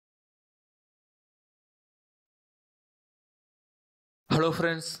Hello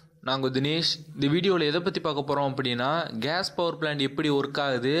friends, நாங்கள் தினேஷ். இந்த வீடியோவில் எதை பற்றி பார்க்க போகிறோம் அப்படின்னா கேஸ் பவர் பிளான்ட் எப்படி ஒர்க்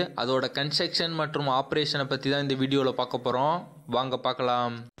ஆகுது, அதோட கன்ஸ்ட்ரக்ஷன் மற்றும் ஆப்ரேஷனை பற்றி தான் இந்த வீடியோவில் பார்க்க போகிறோம். வாங்க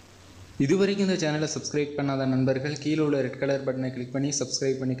பார்க்கலாம். இதுவரைக்கும் இந்த சேனலை சப்ஸ்கிரைப் பண்ணாத நண்பர்கள் கீழே உள்ள ரெட் கலர் பட்டனை கிளிக் பண்ணி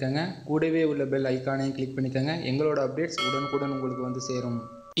சப்ஸ்கிரைப் பண்ணிக்கோங்க. கூடவே உள்ள பெல் ஐக்கானையும் கிளிக் பண்ணிக்கோங்க. எங்களோட அப்டேட்ஸ் உடனுக்குடன் உங்களுக்கு வந்து சேரும்.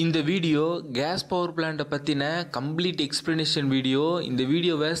 இந்த வீடியோ கேஸ் பவர் பிளான்ட்டை பற்றின கம்ப்ளீட் எக்ஸ்ப்ளனேஷன் வீடியோ. இந்த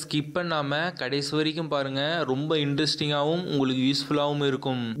வீடியோவை ஸ்கிப் பண்ணாமல் கடைசி வரைக்கும் பாருங்கள். ரொம்ப இன்ட்ரெஸ்டிங்காகவும் உங்களுக்கு யூஸ்ஃபுல்லாகவும்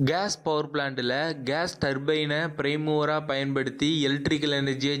இருக்கும். கேஸ் பவர் பிளான்ட்டில் கேஸ் டர்பைனை பிரைமோராக பயன்படுத்தி எலக்ட்ரிக்கல்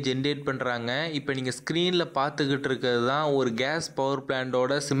எனர்ஜியை ஜென்ரேட் பண்ணுறாங்க. இப்போ நீங்கள் ஸ்க்ரீனில் பார்த்துக்கிட்டு இருக்கிறது தான் ஒரு கேஸ் பவர்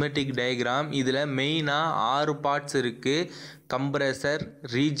பிளான்ட்டோட சிமெட்டிக் டயக்ராம். இதில் மெயினாக 6 பார்ட்ஸ் இருக்குது. Compressor,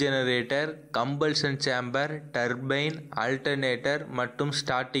 regenerator, compulsion chamber, turbine, alternator மற்றும்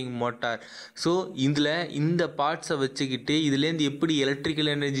ஸ்டார்டிங் மோட்டார். ஸோ இதில் இந்த பார்ட்ஸை வச்சுக்கிட்டு இதுலேருந்து எப்படி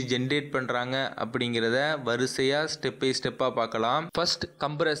எலக்ட்ரிக்கல் எனர்ஜி ஜென்ரேட் பண்ணுறாங்க அப்படிங்கிறத வரிசையாக ஸ்டெப் பை ஸ்டெப்பாக பார்க்கலாம். First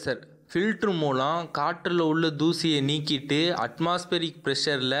compressor. ஃபில்ட்ரு மூலம் காற்றில் உள்ள தூசியை நீக்கிட்டு அட்மாஸ்பரிக்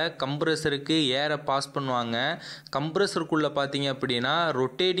ப்ரெஷரில் கம்ப்ரெசருக்கு ஏரை பாஸ் பண்ணுவாங்க. கம்ப்ரெசருக்குள்ளே பார்த்தீங்க அப்படின்னா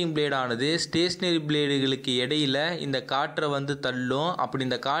ரொட்டேட்டிங் பிளேடானது ஸ்டேஷ்னரி பிளேடுகளுக்கு இடையில் இந்த காற்றை வந்து தள்ளும். அப்படி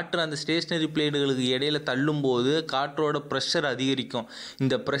இந்த காற்று அந்த ஸ்டேஷ்னரி பிளேடுகளுக்கு இடையில் தள்ளும்போது காற்றோட ப்ரெஷர் அதிகரிக்கும்.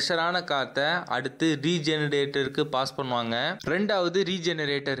 இந்த ப்ரெஷரான காற்றை அடுத்து ரீஜெனரேட்டருக்கு பாஸ் பண்ணுவாங்க. ரெண்டாவது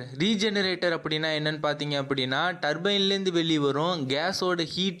ரீஜெனரேட்டர். ரீஜெனரேட்டர் அப்படின்னா என்னன்னு பார்த்தீங்க அப்படின்னா டர்பைன்லேருந்து வெளியே வரும் கேஸோட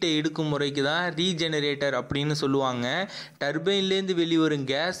ஹீட்டை எடுக்கும் முறைக்கு தான் ரீஜெனரேட்டர் அப்படின்னு சொல்லுவாங்க. டர்பைன்லேருந்து வெளிவரும்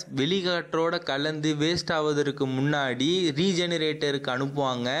கேஸ் வெளிக்காற்றோட கலந்து வேஸ்ட் ஆவதற்கு முன்னாடி ரீஜெனரேட்டருக்கு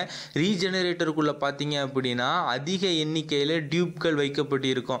அனுப்புவாங்க. ரீஜெனரேட்டருக்குள்ளே பார்த்தீங்க அப்படின்னா அதிக எண்ணிக்கையில் டியூப்கள்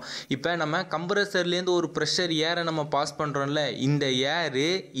வைக்கப்பட்டிருக்கும். இப்போ நம்ம கம்ப்ரெசர்லேருந்து ஒரு ப்ரெஷர் ஏரை நம்ம பாஸ் பண்ணுறோம்ல, இந்த ஏரு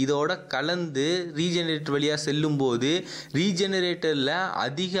இதோட கலந்து ரீஜெனரேட்டர் வழியாக செல்லும்போது ரீஜெனரேட்டரில்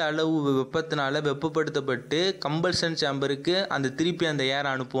அதிக அளவு வெப்பத்தினால வெப்பப்படுத்தப்பட்டு கம்பல்ஷன் சேம்பருக்கு அந்த திருப்பி அந்த ஏரை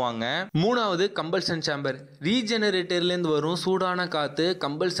அனுப்புவாங்க. மூணாவது கம்பல்ஷன் சேம்பர். ரீஜெனரேட்டர்லேருந்து வரும் சூடான காற்று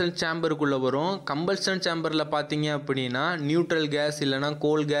கம்பல்ஷன் சேம்பருக்குள்ளே வரும். கம்பல்ஷன் சேம்பரில் பார்த்தீங்க அப்படின்னா நியூட்ரல் கேஸ் இல்லைனா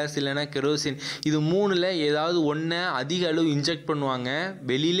கோல் கேஸ் இல்லைனா கெரோசின், இது மூணில் ஏதாவது ஒன்றை அதிக அளவு இன்ஜெக்ட் பண்ணுவாங்க.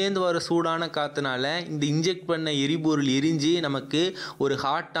 வெளியிலேருந்து வர சூடான காற்றுனால இந்த இன்ஜெக்ட் பண்ண எரிபொருள் எரிஞ்சு நமக்கு ஒரு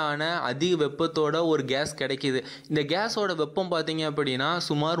ஹாட்டான அதிக வெப்பத்தோட ஒரு கேஸ் கிடைக்கிது. இந்த கேஸோட வெப்பம் பார்த்தீங்க அப்படின்னா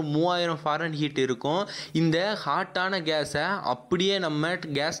சுமார் 3000 ஃபாரன்ஹீட் இருக்கும். இந்த ஹாட்டான கேஸை அப்படியே நம்ம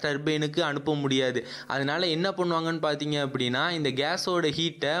கேஸ் டர்பைனுக்கு அனுப்ப முடியாது. அதனால என்ன பண்ணுவாங்கன்னு பார்த்தீங்க அப்படின்னா இந்த கேஸோட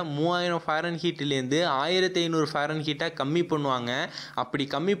ஹீட்டை 3000 ஃபாரன்ஹீட்லேருந்து 1500 ஃபாரன்ஹீட்டாக கம்மி பண்ணுவாங்க. அப்படி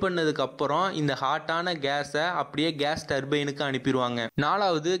கம்மி பண்ணதுக்கு அப்புறம் இந்த ஹாட்டான கேஸை அப்படியே கேஸ் டர்பைனுக்கு அனுப்பிடுவாங்க.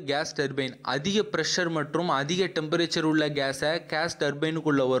 நாலாவது கேஸ் டர்பைன். அதிக ப்ரெஷர் மற்றும் அதிக டெம்பரேச்சர் உள்ள கேஸை கேஸ்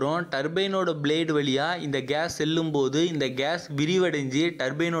டர்பைனுக்குள்ளே வரும். டர்பைனோட பிளேடு வழியாக இந்த கேஸ் செல்லும் போது இந்த கேஸ் விரிவடைஞ்சு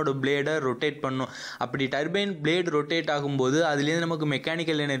டர்பைனோட பிளேடை ரொட்டேட் பண்ணும். அப்படி டர்பைன் பிளேடு ரொட்டேட் ஆகும்போது அதுலேருந்து நமக்கு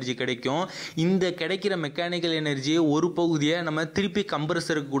மெக்கானிக்கல் எனர்ஜி கிடைக்கும். இந்த கிடைக்கிற மெக்கானிக்கல் எனர்ஜியை ஒரு பகுதியை நம்ம திருப்பி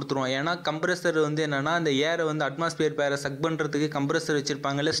கம்ப்ரெசருக்கு கொடுத்துருவோம். ஏன்னா கம்ப்ரெசர் வந்து என்னன்னா அந்த ஏரை வந்து அட்மாஸ்பியர் பேரை சக் பண்ணுறதுக்கு கம்ப்ரெசர்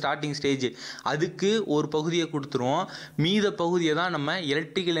வச்சிருப்பாங்கல்ல ஸ்டார்டிங் ஸ்டேஜ், அதுக்கு ஒரு பகுதியை கொடுத்துருவோம். மீத பகுதியை தான் நம்ம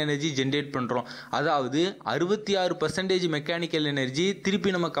எலக்ட்ரிக்கல் எனர்ஜி ஜென்ரேட் பண்ணுறோம். அதாவது 66% மெக்கானிக்கல் எனர்ஜி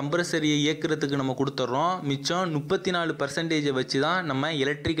திருப்பி நம்ம கம்ப்ரெசரை இயக்கிறதுக்கு நம்ம கொடுத்துட்றோம். மிச்சம் 34% வச்சு தான் நம்ம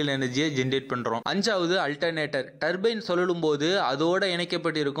எலக்ட்ரிக்கல் எனர்ஜியை ஜென்ரேட் பண்ணுறோம். அஞ்சாவது அல்டர்னேட்டர். டர்பைன் சொல்லும் போது அதோட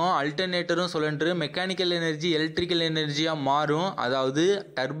இணைக்கப்பட்டிருக்கும் அல்டர்னேட்டரும் சுழன்று மெக்கானிக்கல் எனர்ஜி எலக்ட்ரிக்கல் எனர்ஜியாக மாறும். அதாவது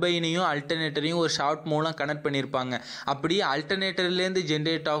டர்பைனையும் அல்டர்னேட்டரையும் ஒரு ஷார்ட் மூலம் கனெக்ட் பண்ணியிருப்பாங்க. அப்படி அல்டர்னேட்டர்லேருந்து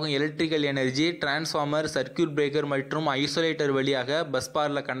ஜென்ரேட் ஆகும் electrical energy transformer, circuit breaker மற்றும் ஐசோலேட்டர் வழியாக பஸ்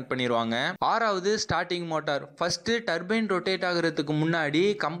பார்ல கனெக்ட் பண்ணிடுவாங்க. ஆறாவது starting motor. First turbine rotate ஆகிறதுக்கு முன்னாடி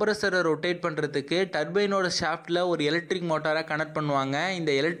கம்ப்ரெசரை ரொட்டேட் பண்ணுறதுக்கு டர்பைனோட ஷாஃப்டில் ஒரு எலக்ட்ரிக் மோட்டாரை கனெக்ட் பண்ணுவாங்க.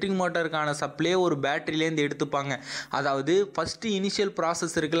 இந்த எலக்ட்ரிக் மோட்டாருக்கான சப்ளை ஒரு பேட்டரியிலேருந்து எடுத்துப்பாங்க. அதாவது ஃபர்ஸ்ட் இனிஷியல்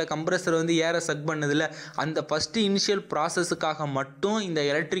ப்ராசஸ் இருக்குல்ல, கம்ப்ரெசர் வந்து ஏரை சக் பண்ணதில்ல, அந்த ஃபர்ஸ்ட் இனிஷியல் ப்ராசஸுக்காக மட்டும் இந்த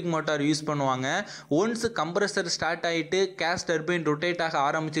எலக்ட்ரிக் மோட்டார் யூஸ் பண்ணுவாங்க. ஒன்ஸ் கம்ப்ரெசர் ஸ்டார்ட் ஆகிட்டு கேஸ் டர்பைன் ரொட்டேட் ஆக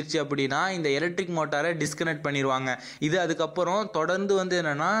ஆரம்பிச்சிருச்சு அப்படின்னா இந்த எலக்ட்ரிக் மோட்டாரை டிஸ்கனெக்ட் பண்ணிடுவாங்க. இது அதுக்கப்புறம் தொடர்ந்து வந்து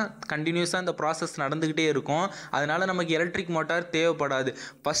என்னென்னா கண்டினியூஸாக இந்த ப்ராசஸ் நடந்துக்கிட்டே இருக்கும். அதனால் நமக்கு எலக்ட்ரிக் மோட்டார் தேவைப்படாது.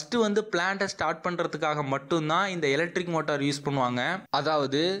 ஃபஸ்ட்டு வந்து பிளான்ட்டை ஸ்டார்ட் பண்ணுறதுக்காக மட்டும்தான் இந்த எலக்ட்ரிக் மோட்டார் யூஸ் பண்ணுவாங்க.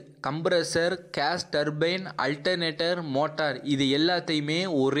 அதாவது compressor, gas turbine, alternator, motor இது எல்லாத்தையுமே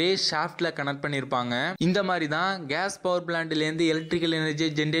ஒரே ஷாஃப்ட்ல கனெக்ட் பண்ணியிருப்பாங்க. இந்த மாதிரி தான் கேஸ் பவர் பிளான்ட்லேருந்து எலக்ட்ரிக்கல் எனர்ஜியை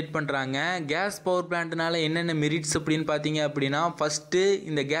ஜென்ரேட் பண்ணுறாங்க. கேஸ் பவர் பிளான்ட்னால என்னென்ன மெரிட்ஸ் அப்படின்னு பார்த்தீங்க அப்படின்னா, ஃபஸ்ட்டு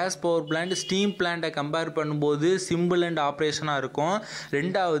இந்த கேஸ் பவர் பிளான்ட் ஸ்டீம் பிளான்ட்டை கம்பேர் பண்ணும்போது சிம்பிள் அண்ட் ஆப்ரேஷனாக இருக்கும்.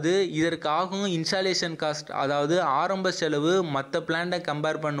 ரெண்டாவது இதற்கு ஆகும் இன்ஸ்டாலேஷன் காஸ்ட், அதாவது ஆரம்ப செலவு மற்ற பிளான்ட்டை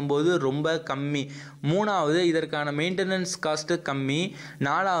கம்பேர் பண்ணும்போது ரொம்ப கம்மி. மூணாவது இதற்கான மெயின்டெனன்ஸ் காஸ்ட்டு கம்மி.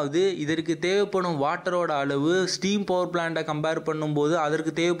 நாலாவது இதற்கு தேவைப்படும் வாட்டரோட அளவு ஸ்டீம் பவர் பிளான்ட்டை கம்பேர் பண்ணும்போது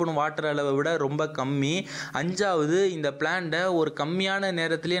அதற்கு தேவைப்படும் வாட்டர் அளவை விட ரொம்ப கம்மி. அஞ்சாவது இந்த பிளான்ட்டை ஒரு கம்மியான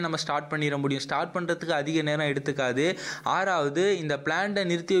நேரத்திலேயே நம்ம ஸ்டார்ட் பண்ணிட முடியும், ஸ்டார்ட் பண்ணுறதுக்கு அதிக நேரம் எடுத்துக்காது. ஆறாவது இந்த பிளான்ட்டை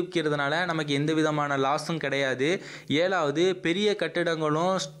நிறுத்தி வைக்கிறதுனால நமக்கு எந்த விதமான லாஸும் கிடையாது. ஏழாவது பெரிய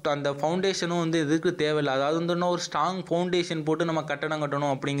கட்டிடங்களும் அந்த ஃபவுண்டேஷனும் வந்து எதுக்கு தேவையில்லை, அதாவது வந்து ஒரு ஸ்ட்ராங் ஃபவுண்டேஷன் போட்டு நம்ம கட்டடம்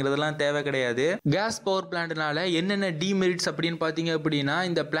கட்டணும் அப்படிங்கிறதுலாம் தேவை கிடையாது. கேஸ் பவர் பிளான்ட்னால என்னென்ன டிமெரிட்ஸ் அப்படின்னு பார்த்தீங்க அப்படின்னா,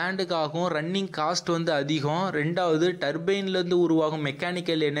 இந்த பிளான்ட்டுக்காகும் ரன்னிங் காஸ்ட் வந்து அதிகம். ரெண்டாவது டர்பைன்லேருந்து உருவாகும்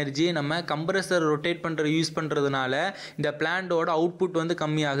மெக்கானிக்கல் எனர்ஜி நம்ம கம்ப்ரஸர் ரொட்டேட் பண்ணுற யூஸ் பண்ணுறதுனால இந்த பிளான்ட்டோட அவுட்புட் வந்து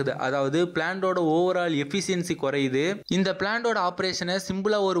கம்மியாகுது, அதாவது பிளான்ட்டோட ஓவரால் எஃபிஷியன்சி குறையுது. இந்த பிளான்ட்டோட ஆப்ரேஷனை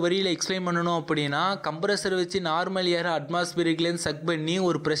சிம்பிளாக ஒரு வரியில் எக்ஸ்பிளைன் பண்ணணும் அப்படின்னா, கம்ப்ரஸர் வச்சு நார்மல் ஏரை அட்மாஸ்பியரிக்லேருந்து சக் பண்ணி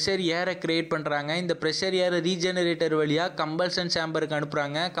ஒரு ப்ரெஷர் ஏரை கிரியேட் பண்ணுறாங்க. இந்த ப்ரெஷர் ஏரை ரீஜெனரேட்டர் வழியாக கம்பல்ஷன் சேம்பருக்கு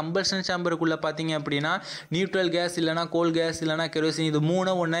அனுப்புகிறாங்க. கம்பல்ஷன் சேம்பருக்குள்ளே பார்த்தீங்க அப்படின்னா நியூட்ரல் கேஸ் இல்லைனா கோல் கேஸ் இல்லைனா கெரோசின், இது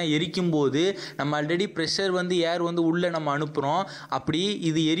மூணு ஒன்று எரிக்கும் போது நம்ம ஆல்ரெடி ப்ரெஷர் வந்து ஏர் வந்து உள்ளே நம்ம அனுப்புகிறோம். அப்படி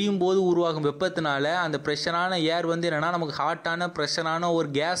இது எரியும் போது உருவாகும் வெப்பத்தினால அந்த ப்ரெஷரான ஏர் வந்து என்னென்னா நமக்கு ஹாட்டான ப்ரெஷரான ஒரு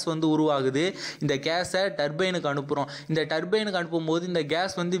கேஸ் வந்து உருவாகுது. இந்த கேஸை டர்பைனுக்கு அனுப்புகிறோம். இந்த டர்பைனுக்கு அனுப்பும்போது இந்த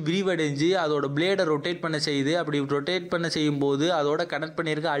கேஸ் வந்து விரிவடைஞ்சு அதோட பிளேடை ரொட்டேட் பண்ண செய்யுது. அப்படி ரொட்டேட் பண்ண செய்யும் போது அதோட கனெக்ட்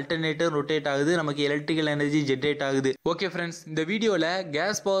பண்ணியிருக்க அல்டர்னேட்டர் ரொட்டேட் ஆகுது, நமக்கு எலக்ட்ரிக்கல் எனர்ஜி ஜென்ரேட் ஆகுது. ஓகே ஃப்ரெண்ட்ஸ், இந்த வீடியோவில்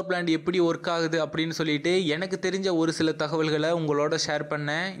கேஸ் பவர் பிளான்ட் எப்படி ஒர்க் ஆகுது அப்படின்னு சொல்லிட்டு எனக்கு தெரிஞ்ச ஒரு சில தகவல்களை உங்களோட ஷேர்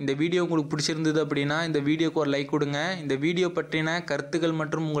பண்ணேன். இந்த வீடியோ உங்களுக்கு பிடிச்சிருந்தது அப்படின்னா இந்த வீடியோக்கு ஒரு லைக் கொடுங்க. இந்த வீடியோ பற்றின கருத்துக்கள்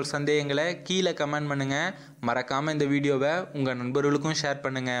மற்றும் உங்கள் சந்தேகங்களை கீழே கமெண்ட் பண்ணுங்க. மறக்காம இந்த வீடியோவை உங்க நண்பர்களுக்கும் ஷேர்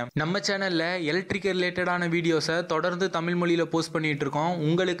பண்ணுங்க. நம்ம சேனல்ல எலக்ட்ரிக்கல் ரிலேட்டடான வீடியோஸை தொடர்ந்து தமிழ் மொழியில போஸ்ட் பண்ணிட்டு இருக்கோம்.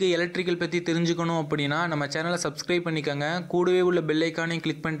 உங்களுக்கு எலக்ட்ரிக்கல் பத்தி தெரிஞ்சுக்கணும் அப்படின்னா நம்ம சேனலை சப்ஸ்கிரைப் பண்ணிக்கோங்க. கூடவே உள்ள பெல் ஐக்கானையும்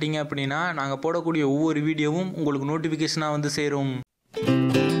கிளிக் பண்ணிட்டீங்க அப்படின்னா நாங்கள் போடக்கூடிய ஒவ்வொரு வீடியோவும் உங்களுக்கு நோட்டிஃபிகேஷனாக வந்து சேரும்.